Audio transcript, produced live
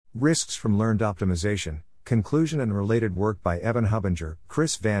Risks from Learned Optimization, Conclusion and Related work by Evan Hubinger,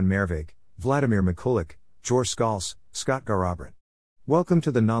 Chris van Merwijk, Vladimir Mikulik, Joar Skalse, Scott Garrabrant. Welcome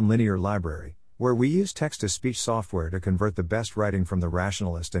to the Nonlinear Library, where we use text-to-speech software to convert the best writing from the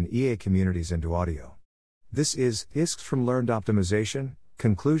Rationalist and EA communities into audio. This is Isks from Learned Optimization,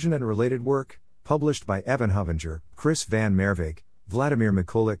 Conclusion and Related work, published by Evan Hubinger, Chris van Merwijk, Vladimir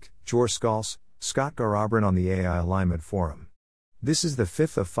Mikulik, Joar Skalse, Scott Garrabrant on the AI Alignment Forum. This is the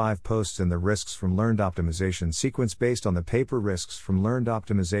fifth of 5 posts in the Risks from Learned Optimization sequence based on the paper Risks from Learned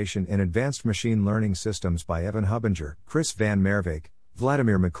Optimization in Advanced Machine Learning Systems by Evan Hubinger, Chris van Merwijk,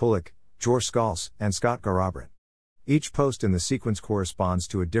 Vladimir Mikulik, Joar Skalse, and Scott Garrabrant. Each post in the sequence corresponds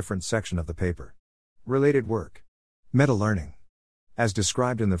to a different section of the paper. Related work. Meta-learning. As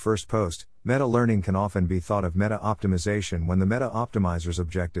described in the first post, meta-learning can often be thought of mesa-optimization when the mesa-optimizer's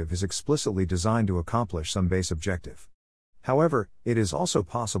objective is explicitly designed to accomplish some base objective. However, it is also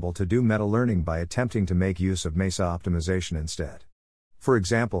possible to do meta-learning by attempting to make use of mesa-optimization instead. For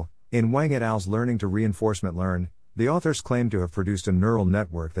example, in Wang et al.'s Learning to Reinforcement Learn, the authors claim to have produced a neural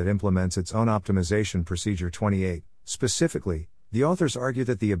network that implements its own optimization procedure 28. Specifically, the authors argue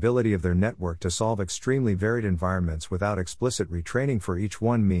that the ability of their network to solve extremely varied environments without explicit retraining for each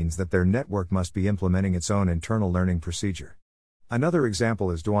one means that their network must be implementing its own internal learning procedure. Another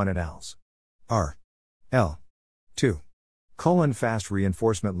example is Duan et al.'s R.L. 2. Fast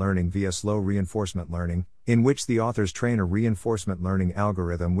reinforcement learning via slow reinforcement learning, in which the authors train a reinforcement learning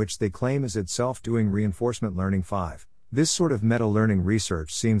algorithm which they claim is itself doing reinforcement learning 5. This sort of meta-learning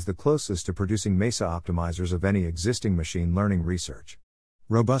research seems the closest to producing mesa-optimizers of any existing machine learning research.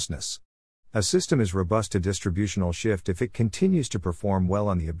 Robustness. A system is robust to distributional shift if it continues to perform well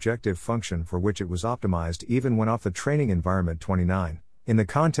on the objective function for which it was optimized even when off the training environment 29. In the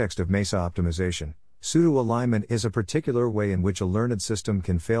context of mesa-optimization, pseudo-alignment is a particular way in which a learned system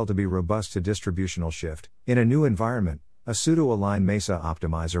can fail to be robust to distributional shift. In a new environment, a pseudo-aligned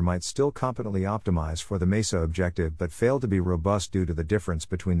mesa-optimizer might still competently optimize for the mesa-objective but fail to be robust due to the difference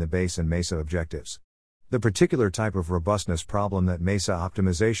between the base and mesa-objectives. The particular type of robustness problem that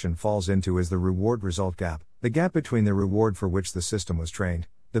mesa-optimization falls into is the reward-result gap, the gap between the reward for which the system was trained,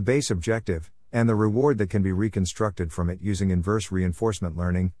 the base objective, and the reward that can be reconstructed from it using inverse reinforcement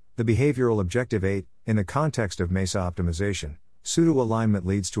learning, the behavioral objective-It. In the context of mesa-optimization, pseudo-alignment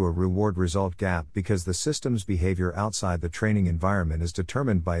leads to a reward-result gap because the system's behavior outside the training environment is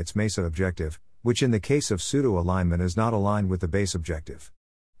determined by its mesa-objective, which in the case of pseudo-alignment is not aligned with the base objective.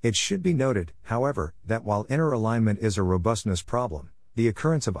 It should be noted, however, that while inner alignment is a robustness problem, the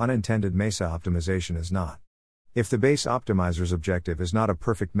occurrence of unintended mesa-optimization is not. If the base optimizer's objective is not a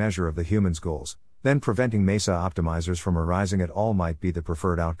perfect measure of the human's goals, then preventing mesa-optimizers from arising at all might be the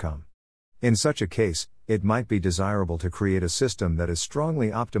preferred outcome. In such a case, it might be desirable to create a system that is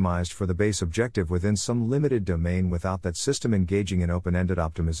strongly optimized for the base objective within some limited domain without that system engaging in open-ended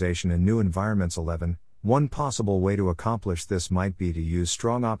optimization in new environments. 11. One possible way to accomplish this might be to use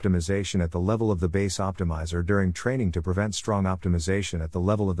strong optimization at the level of the base optimizer during training to prevent strong optimization at the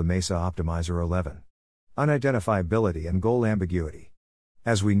level of the mesa-optimizer. 11. Unidentifiability and goal ambiguity.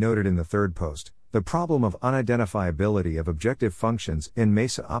 As we noted in the third post, the problem of unidentifiability of objective functions in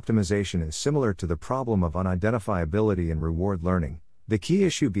mesa-optimization is similar to the problem of unidentifiability in reward learning, the key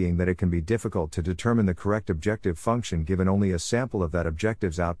issue being that it can be difficult to determine the correct objective function given only a sample of that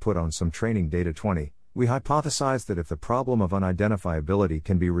objective's output on some training data. 20. We hypothesize that if the problem of unidentifiability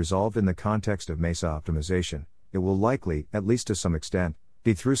can be resolved in the context of mesa-optimization, it will likely, at least to some extent,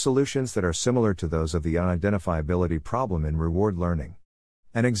 be through solutions that are similar to those of the unidentifiability problem in reward learning.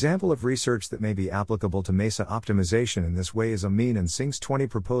 An example of research that may be applicable to mesa-optimization in this way is a Mean and Singh's 20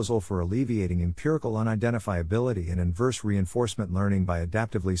 proposal for alleviating empirical unidentifiability in inverse reinforcement learning by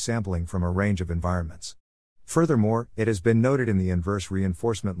adaptively sampling from a range of environments. Furthermore, it has been noted in the inverse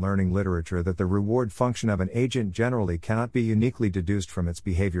reinforcement learning literature that the reward function of an agent generally cannot be uniquely deduced from its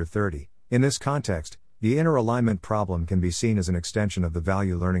behavior. 30. In this context, the inner alignment problem can be seen as an extension of the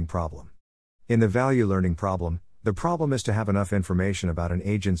value learning problem. In the value learning problem, the problem is to have enough information about an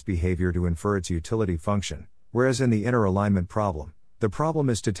agent's behavior to infer its utility function, whereas in the inner alignment problem, the problem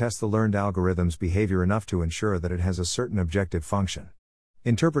is to test the learned algorithm's behavior enough to ensure that it has a certain objective function.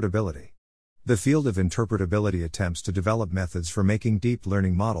 Interpretability. The field of interpretability attempts to develop methods for making deep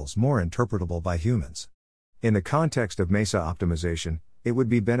learning models more interpretable by humans. In the context of mesa-optimization, it would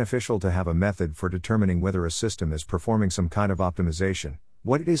be beneficial to have a method for determining whether a system is performing some kind of optimization,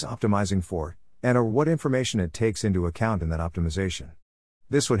 what it is optimizing for, and/or what information it takes into account in that optimization.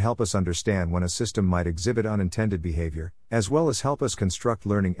 This would help us understand when a system might exhibit unintended behavior, as well as help us construct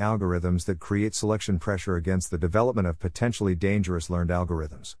learning algorithms that create selection pressure against the development of potentially dangerous learned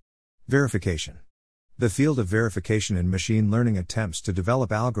algorithms. Verification. The field of verification in machine learning attempts to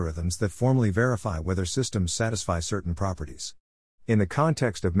develop algorithms that formally verify whether systems satisfy certain properties. In the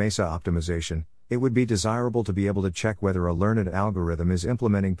context of mesa-optimization, it would be desirable to be able to check whether a learned algorithm is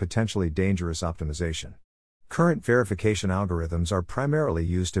implementing potentially dangerous optimization. Current verification algorithms are primarily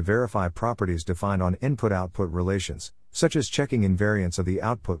used to verify properties defined on input-output relations, such as checking invariance of the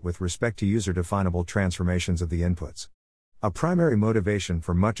output with respect to user-definable transformations of the inputs. A primary motivation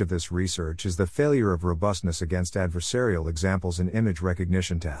for much of this research is the failure of robustness against adversarial examples in image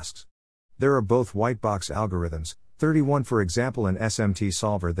recognition tasks. There are both white box algorithms, 31 for example an SMT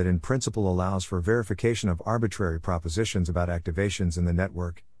solver that in principle allows for verification of arbitrary propositions about activations in the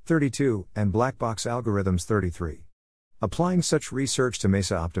network, 32, and black box algorithms 33. Applying such research to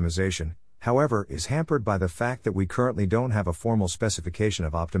mesa-optimization, however, is hampered by the fact that we currently don't have a formal specification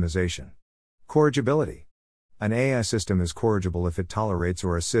of optimization. Corrigibility. An AI system is corrigible if it tolerates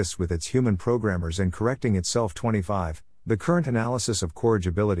or assists with its human programmers in correcting itself. 25. The current analysis of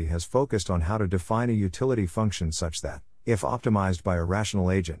corrigibility has focused on how to define a utility function such that, if optimized by a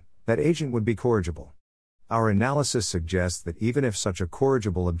rational agent, that agent would be corrigible. Our analysis suggests that even if such a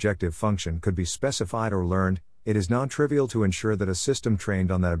corrigible objective function could be specified or learned, it is non-trivial to ensure that a system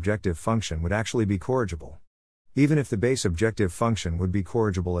trained on that objective function would actually be corrigible. Even if the base objective function would be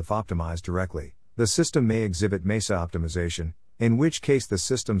corrigible if optimized directly, the system may exhibit mesa-optimization, in which case the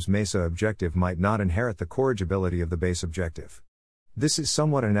system's mesa-objective might not inherit the corrigibility of the base objective. This is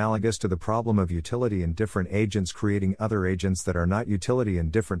somewhat analogous to the problem of utility indifferent agents creating other agents that are not utility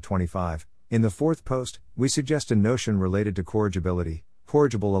indifferent. 25. In the fourth post, we suggest a notion related to corrigibility,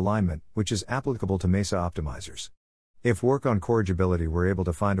 corrigible alignment, which is applicable to mesa-optimizers. If work on corrigibility were able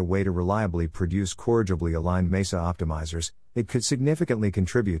to find a way to reliably produce corrigibly aligned mesa-optimizers, it could significantly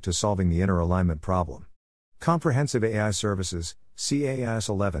contribute to solving the inner alignment problem. Comprehensive AI Services, CAIS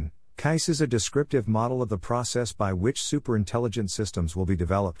 11, CAIS is a descriptive model of the process by which superintelligent systems will be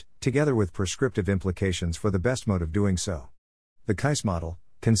developed, together with prescriptive implications for the best mode of doing so. The CAIS model,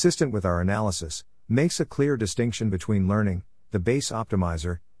 consistent with our analysis, makes a clear distinction between learning, the base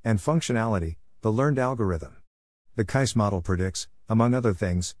optimizer, and functionality, the learned algorithm. The CAIS model predicts, among other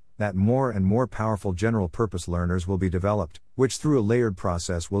things, that more and more powerful general-purpose learners will be developed, which through a layered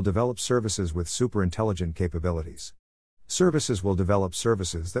process will develop services with superintelligent capabilities. Services will develop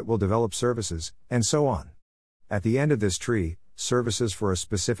services that will develop services, and so on. At the end of this tree, services for a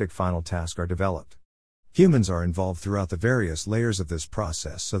specific final task are developed. Humans are involved throughout the various layers of this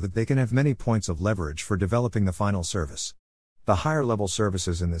process so that they can have many points of leverage for developing the final service. The higher-level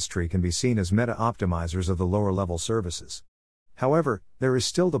services in this tree can be seen as meta-optimizers of the lower-level services. However, there is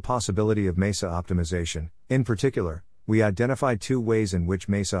still the possibility of mesa-optimization. In particular, we identified two ways in which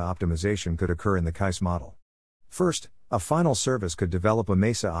mesa-optimization could occur in the CAIS model. First, a final service could develop a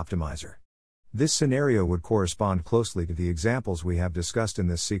mesa-optimizer. This scenario would correspond closely to the examples we have discussed in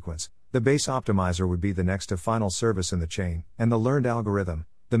this sequence. The base optimizer would be the next to final service in the chain, and the learned algorithm,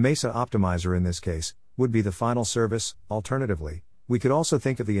 the mesa-optimizer in this case, would be the final service. Alternatively, we could also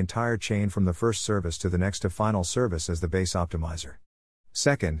think of the entire chain from the first service to the next to final service as the base optimizer.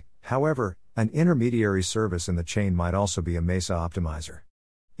 Second, however, an intermediary service in the chain might also be a mesa-optimizer.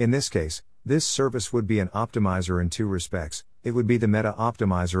 In this case, this service would be an optimizer in two respects. It would be the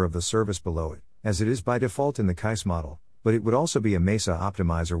meta-optimizer of the service below it, as it is by default in the CAIS model, but it would also be a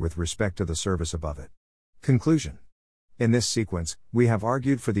mesa-optimizer with respect to the service above it. Conclusion. In this sequence, we have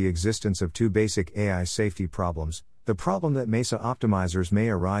argued for the existence of two basic AI safety problems: the problem that mesa-optimizers may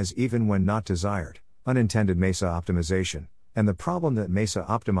arise even when not desired, unintended mesa-optimization, and the problem that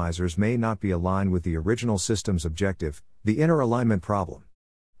mesa-optimizers may not be aligned with the original system's objective, the inner alignment problem.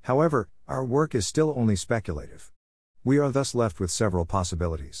 However, our work is still only speculative. We are thus left with several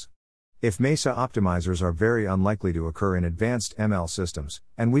possibilities. If mesa-optimizers are very unlikely to occur in advanced ML systems,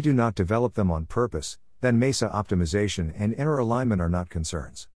 and we do not develop them on purpose, then mesa-optimization and inner alignment are not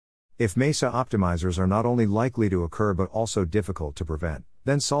concerns. If mesa-optimizers are not only likely to occur but also difficult to prevent,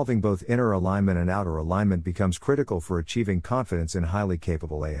 then solving both inner alignment and outer alignment becomes critical for achieving confidence in highly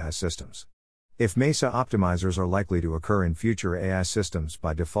capable AI systems. If mesa-optimizers are likely to occur in future AI systems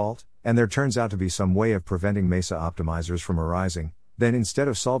by default, and there turns out to be some way of preventing mesa-optimizers from arising, then instead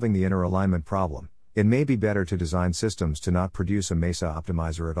of solving the inner alignment problem, it may be better to design systems to not produce a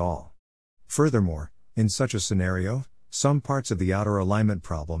mesa-optimizer at all. Furthermore, in such a scenario, some parts of the outer alignment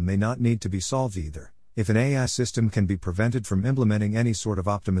problem may not need to be solved either. If an AI system can be prevented from implementing any sort of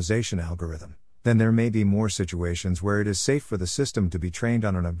optimization algorithm, then there may be more situations where it is safe for the system to be trained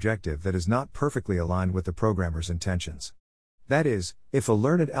on an objective that is not perfectly aligned with the programmer's intentions. That is, if a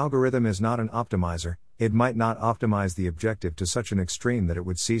learned algorithm is not an optimizer, it might not optimize the objective to such an extreme that it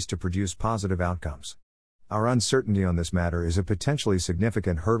would cease to produce positive outcomes. Our uncertainty on this matter is a potentially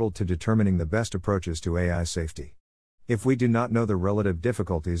significant hurdle to determining the best approaches to AI safety. If we do not know the relative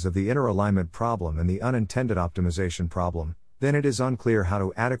difficulties of the inner alignment problem and the unintended optimization problem, then it is unclear how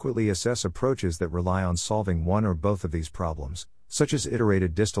to adequately assess approaches that rely on solving one or both of these problems, such as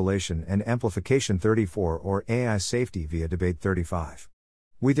iterated distillation and amplification 34 or AI safety via debate 35.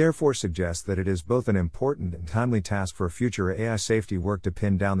 We therefore suggest that it is both an important and timely task for future AI safety work to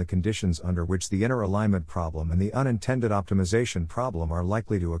pin down the conditions under which the inner alignment problem and the unintended optimization problem are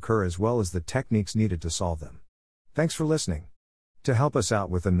likely to occur, as well as the techniques needed to solve them. Thanks for listening. To help us out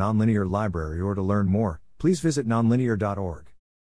with the Nonlinear Library or to learn more, please visit nonlinear.org.